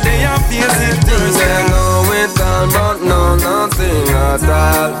people out there are facing things. They know it all but know nothing at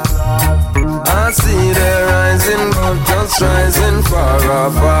all. I see them rising but just rising far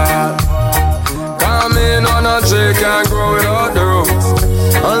apart. Coming on a tree can't grow without the roots,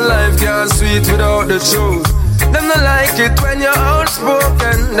 and life can't sweet without the truth. Them not like it when you're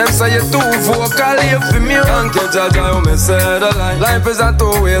outspoken. Them say you're too vocal, you feel me. Can't catch a guy who me say the lie. Life is a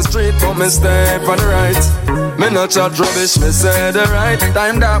two-way street, but me stay for the right. Me not chat rubbish, me say the right.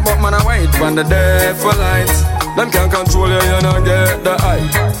 Time that, but man I wait when the day for light. Them can't control you, you not get the eye.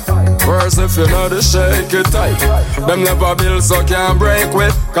 Worse if you know the shake it tight. Them never build so can't break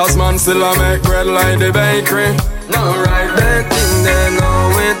with. Cause man still a make bread like the bakery. No right, they think they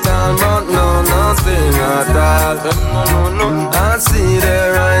know it all, but know nothing at all. I see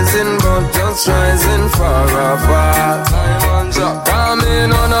they rising, but just rising far apart.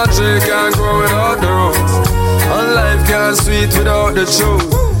 Coming on a tree can't grow without the roots, and life can't sweet without the truth.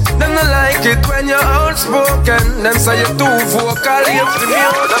 Them not like it when you're outspoken. Them say you're too vocal, you feel me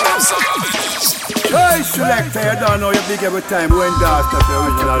out. Hey, Selecta, you don't know you big every time when that's the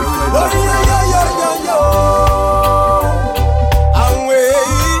original friend. I'm wait.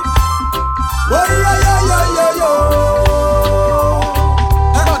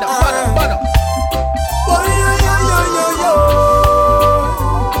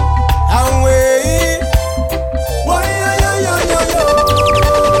 I'm wait.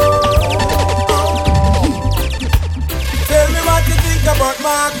 Tell me what you think about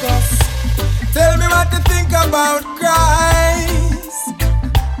Marcus. Tell me what you think about Christ.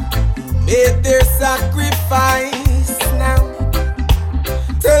 Made their sacrifice now.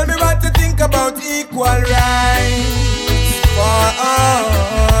 Tell me what you think about equal rights for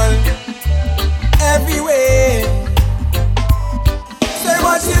all, everywhere. Say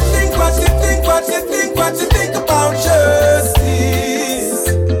what you think, what you think, what you think, what you think about justice.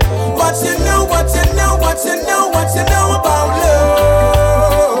 What you know, what you know, what you know, what you know about love.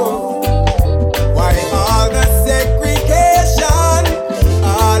 Why all the segregation,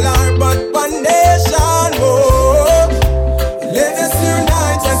 all are but one nation. Oh, let us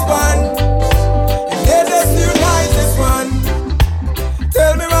unite as one. Let us unite as one.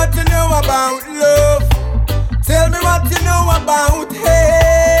 Tell me what you know about love. Tell me what you know about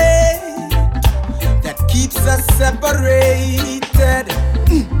hate that keeps us separated.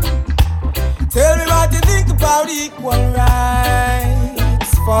 Tell me what you think about equal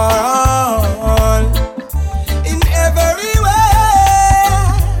rights for all in every way.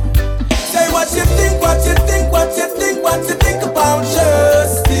 Say what you think, what you think, what you think, what you think about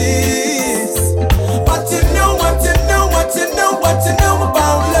justice. What you know, what you know, what you know, what you know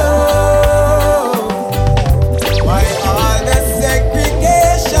about love. Why all the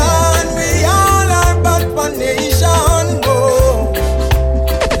segregation? We all are but one nation. Oh,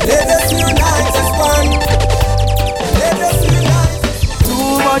 let us unite as one. Let us unite. Too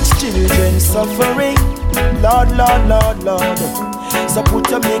much children suffering. Lord, Lord, Lord, Lord. So put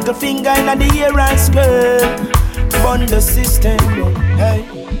your middle finger in the air and scream. Burn the system, hey.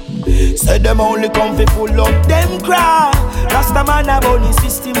 Say them only come fi full up them cry. Rasta man a bunny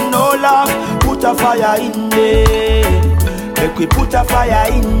system, no love. Put a fire in there. Make we put a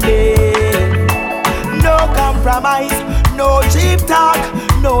fire in there. No compromise, no cheap talk.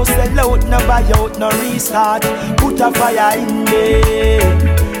 No sell out, no buy out, no restart. Put a fire in there.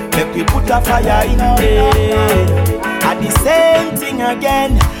 Make we put a fire in there. And the same thing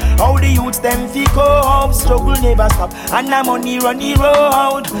again. How the youths them fi cope, struggle never stop, and the money run the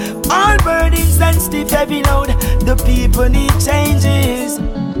road. All burdens and stiff heavy load. The people need changes.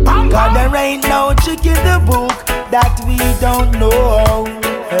 God, there ain't no trick in the book that we don't know.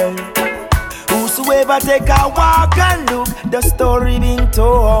 Hey. Whosoever take a walk and look, the story being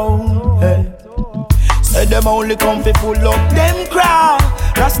told. Hey. Say them only come fi full up them crowd.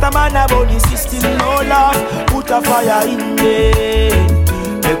 Rasta man about the system, no love. Put a fire in there.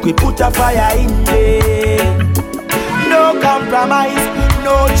 Make we put a fire in there. No compromise,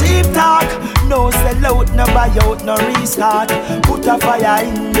 no cheap talk. No sell out, no buy out, no restart. Put a fire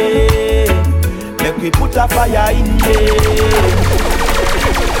in there. Make we put a fire in there.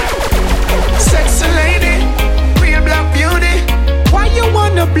 Sexy lady, real black beauty. Why you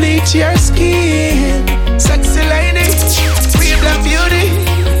wanna bleed bleach your skin. Sexy lady, real black beauty.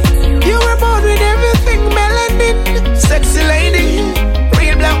 You were born with everything melanin. Sexy lady,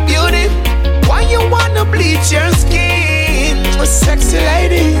 real black beauty. Why you wanna bleach your skin? Sexy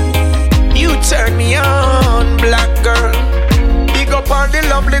lady, you turn me on, black girl. Big up on the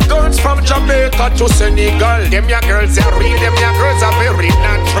lovely girls from Jamaica to Senegal. Them ya girls are real, them ya girls are very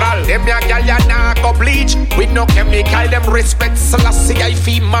natural. Them ya gal ya nah go bleach with no chemical. Them respect Selassie, I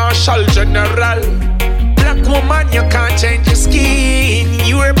feel Marshal General. Black woman, you can't change your skin.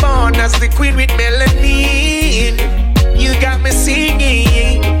 You were born as the queen with melanin. You got me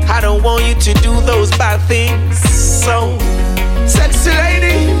singing. I don't want you to do those bad things. So, sexy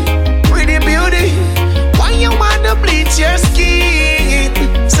lady, pretty beauty. Why you wanna bleach your skin?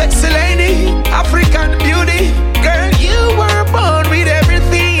 Sexy lady, African beauty. Girl, you were born with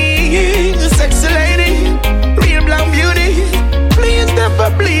everything. Sexy lady, real black beauty. Please never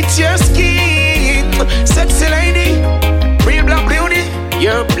bleach your skin. Sexy lady, real black beauty.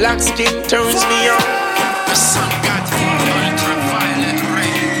 Your black skin turns me on.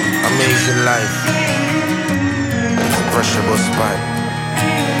 Amazing life. Pressure bus pipe.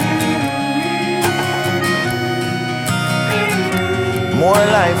 More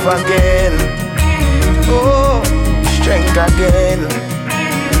life again. Oh, strength again.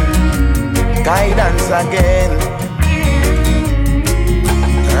 Guidance again.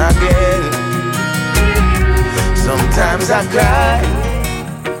 Again. Sometimes I cry.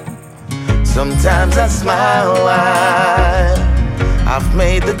 Sometimes I smile. I've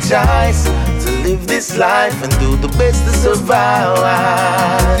made the choice to live this life and do the best to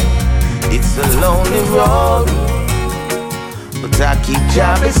survive. It's a lonely road, but I keep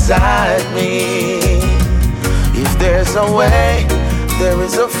Jah beside me. If there's a way, there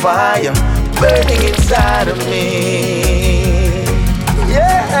is a fire burning inside of me.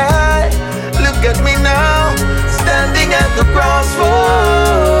 Yeah, look at me now, standing at the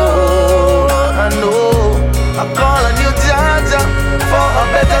crossroad. I know I call on you, Jah, for a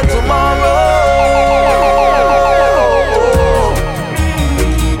better tomorrow.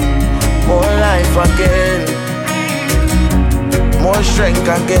 More life again, more strength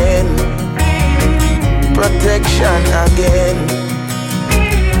again, protection again,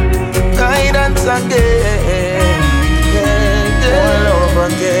 guidance again, more love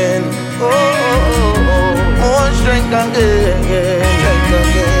again, more strength again,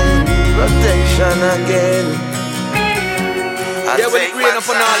 protection again. Yeah, well, it rain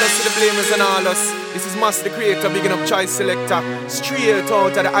upon all us, to the blamers and all us. This is Master Creator, bigging up Choice Selecta, straight out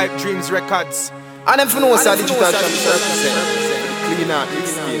of the Hype Dreams Records. And them for no side digital champion represent. Clean out,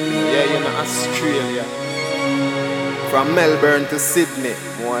 Mixtape, yeah, you're in Australia. From Melbourne to Sydney.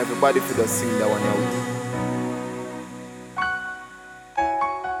 More everybody for just sing that one out.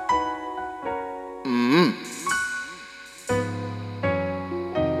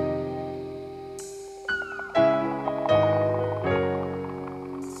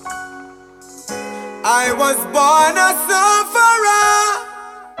 I was born a sufferer,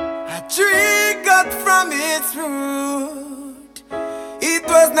 a tree cut from its root. It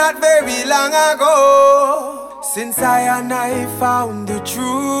was not very long ago since I found the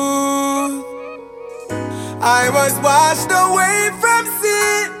truth. I was washed away from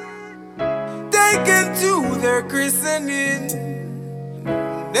sin, taken to their christening.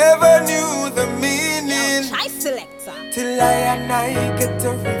 Never knew the meaning till I get a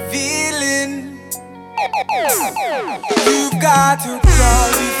revealing. You've got to crawl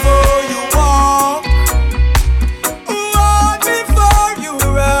before you walk, walk before you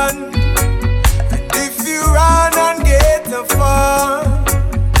run. And if you run and get a fall,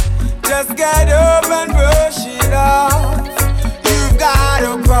 just get up and brush it off. You've got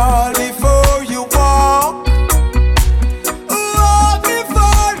to crawl before you walk, walk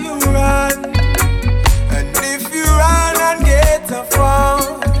before you run. And if you run and get a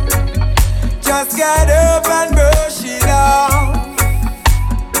fall, just get up and brush it off.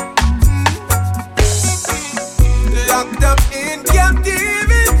 Locked up in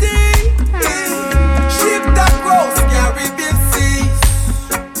captivity, shipped across Caribbean seas.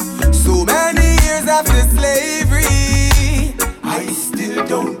 So many years after slavery, I still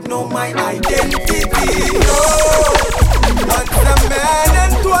don't know my identity. Oh, once a man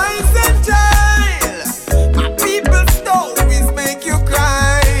and twice a child. My people's stories make you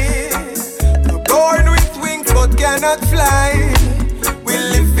cry. But cannot fly. We're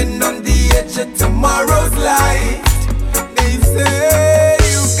living on the edge of tomorrow's light. They say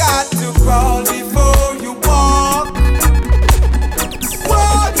you got to crawl before you walk,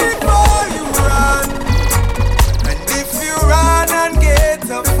 walk before you run. And if you run and get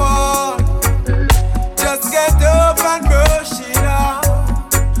a fall,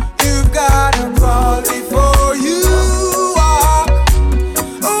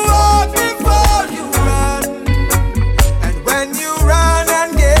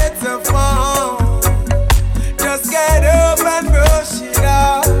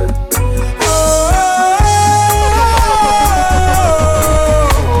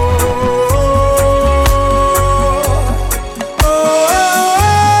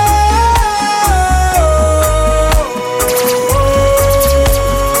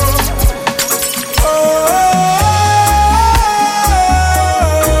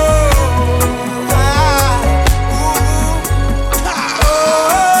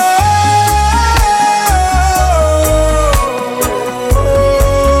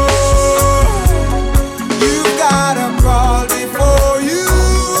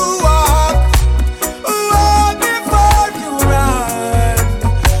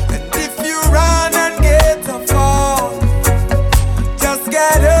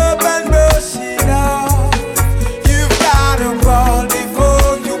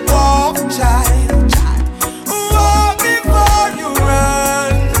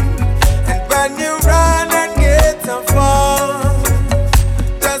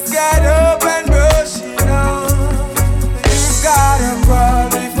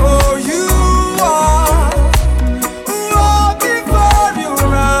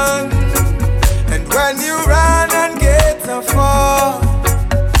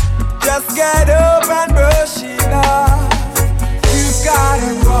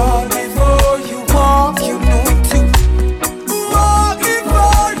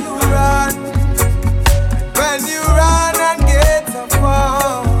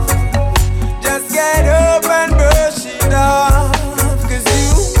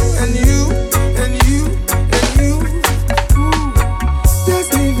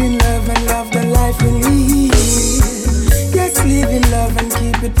 life we live. Let's live in love and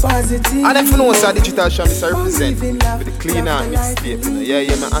keep it positive. And if you know what's a digital show, I represent with the clean out mixtape.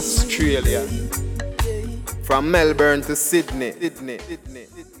 Yeah, man, Australia. From Melbourne to Sydney.